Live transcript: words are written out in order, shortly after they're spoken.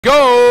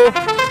Go!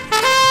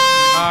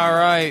 All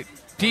right,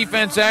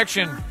 defense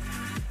action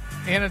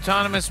in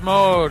autonomous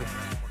mode.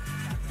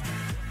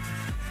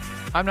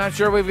 I'm not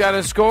sure we've got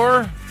a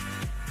score.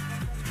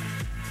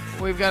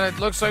 It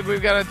looks like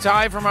we've got a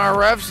tie from our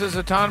refs as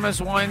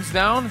autonomous winds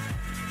down.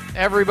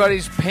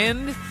 Everybody's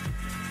pinned.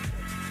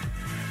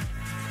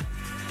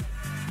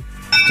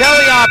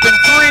 Teleop in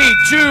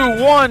 3,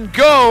 2, 1,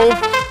 go!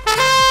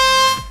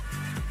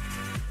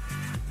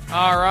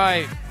 All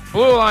right.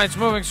 Blue Line's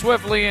moving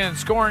swiftly in,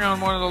 scoring on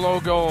one of the low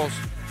goals.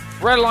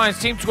 Red Line's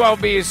Team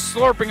 12B is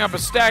slurping up a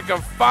stack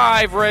of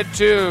 5 red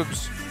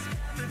tubes.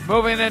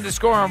 Moving in to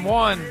score on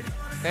 1.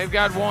 They've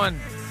got 1.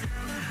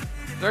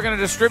 They're going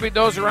to distribute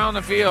those around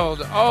the field.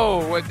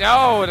 With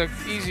an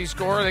easy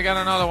score, they got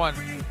another one.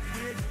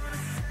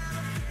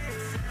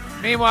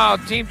 Meanwhile,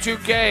 Team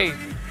 2K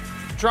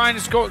trying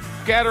to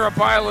gather a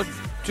pile of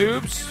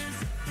tubes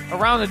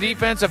around the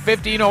defense of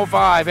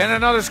 15:05. And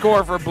another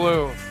score for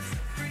Blue.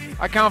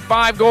 I count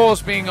 5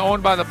 goals being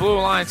owned by the Blue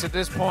Alliance at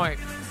this point.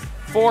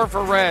 4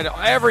 for Red.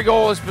 Every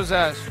goal is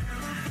possessed.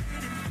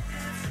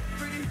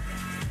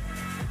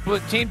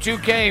 Team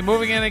 2K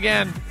moving in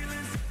again.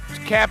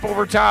 Cap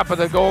over top of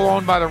the goal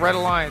owned by the Red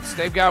Alliance.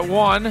 They've got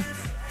 1.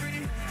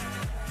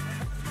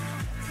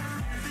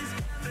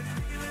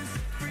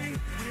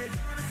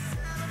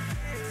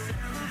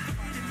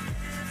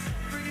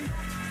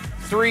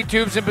 Three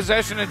tubes in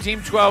possession of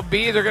Team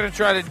 12B. They're going to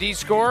try to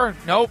de-score.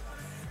 Nope.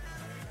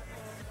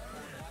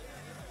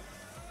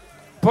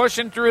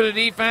 Pushing through the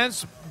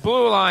defense.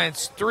 Blue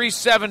Alliance,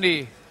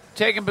 370,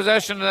 taking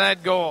possession of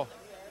that goal.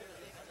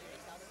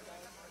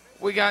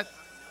 We've got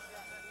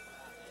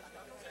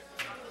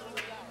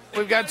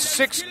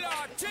 6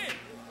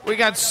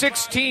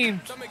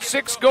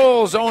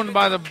 goals owned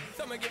by the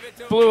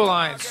Blue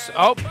Alliance.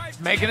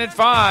 Making it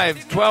 5.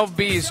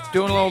 12B's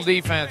doing a little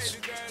defense.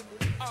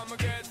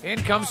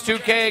 In comes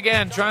 2K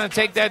again, trying to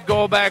take that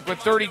goal back with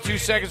 32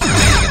 seconds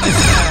remaining in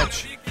this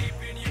match.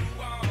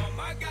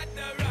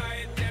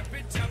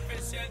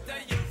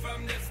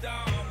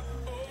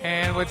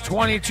 And with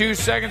 22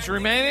 seconds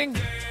remaining,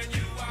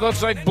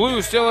 looks like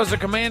Blue still has a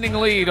commanding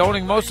lead,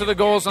 owning most of the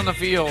goals on the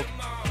field.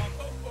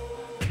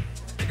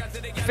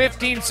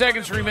 15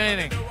 seconds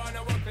remaining.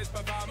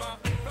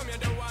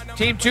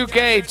 Team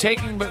 2K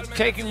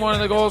taking one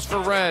of the goals for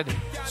Red,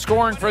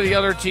 scoring for the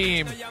other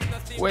team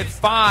with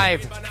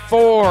 5,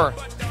 4,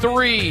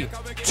 3,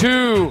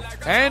 2,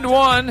 and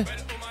 1.